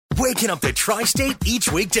waking up the tri-state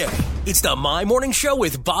each weekday. It's the My Morning Show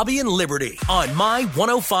with Bobby and Liberty on My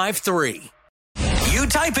 105.3. You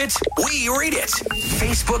type it, we read it.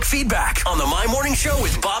 Facebook feedback on the My Morning Show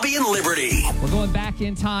with Bobby and Liberty. We're going back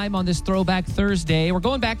in time on this Throwback Thursday. We're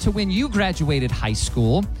going back to when you graduated high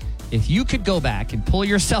school. If you could go back and pull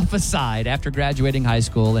yourself aside after graduating high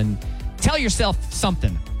school and tell yourself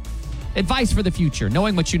something, advice for the future,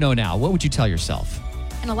 knowing what you know now, what would you tell yourself?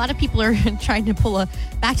 And a lot of people are trying to pull a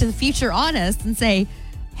Back to the Future on us and say,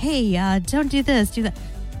 hey, don't do this, do that.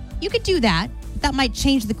 You could do that. That might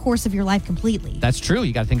change the course of your life completely. That's true.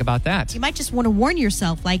 You got to think about that. You might just want to warn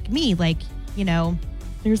yourself, like me, like,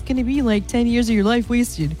 there's going to be like 10 years of your life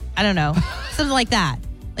wasted. I don't know. Something like that.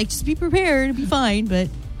 Like, just be prepared. It'll be fine, but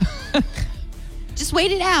just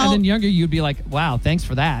wait it out. And then younger, you'd be like, wow, thanks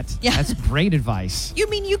for that. Yeah. That's great advice. You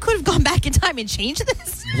mean you could have gone back in time and changed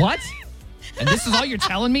this? What? And this is all you're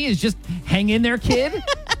telling me is just hang in there, kid?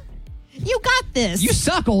 You got this. You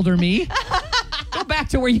suck, older me. Go back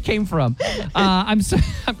to where you came from. I'm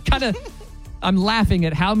laughing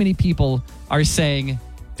at how many people are saying,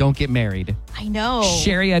 don't get married. I know.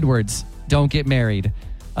 Sherry Edwards, don't get married.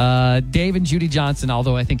 Dave and Judy Johnson,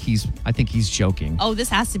 although I think he's joking. Oh, this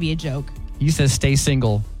has to be a joke. He says, stay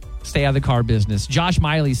single, stay out of the car business. Josh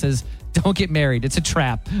Miley says, don't get married. It's a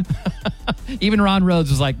trap. Even Ron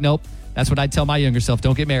Rhodes was like, nope. That's what I'd tell my younger self.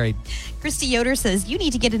 Don't get married. Christy Yoder says, you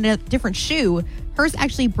need to get in a different shoe. Hers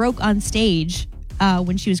actually broke on stage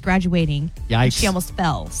when she was graduating. Yikes. And she almost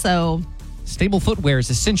fell. So stable footwear is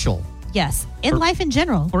essential. Yes. In life in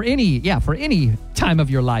general. For any time of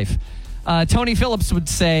your life. Tony Phillips would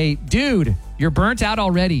say, dude, you're burnt out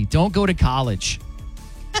already. Don't go to college.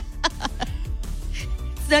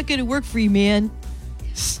 It's not going to work for you, man.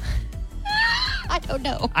 I don't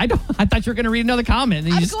know. I thought you were going to read another comment.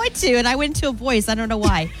 I'm going to, and I went into a voice. I don't know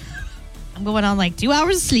why. I'm going on like 2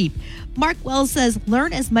 hours of sleep. Mark Wells says,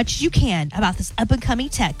 learn as much as you can about this up-and-coming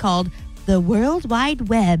tech called the World Wide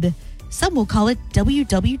Web. Some will call it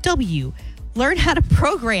WWW. Learn how to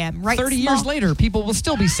program. 30 years later, people will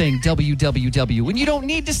still be saying WWW when you don't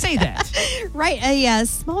need to say that. Write a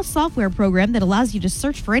small software program that allows you to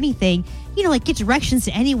search for anything, like get directions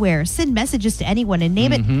to anywhere, send messages to anyone, and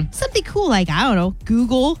name it something cool like, I don't know,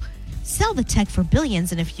 Google. Sell the tech for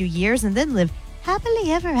billions in a few years and then live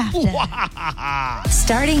happily ever after.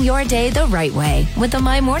 Starting your day the right way with the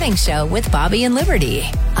My Morning Show with Bobby and Liberty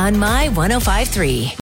on My 105.3.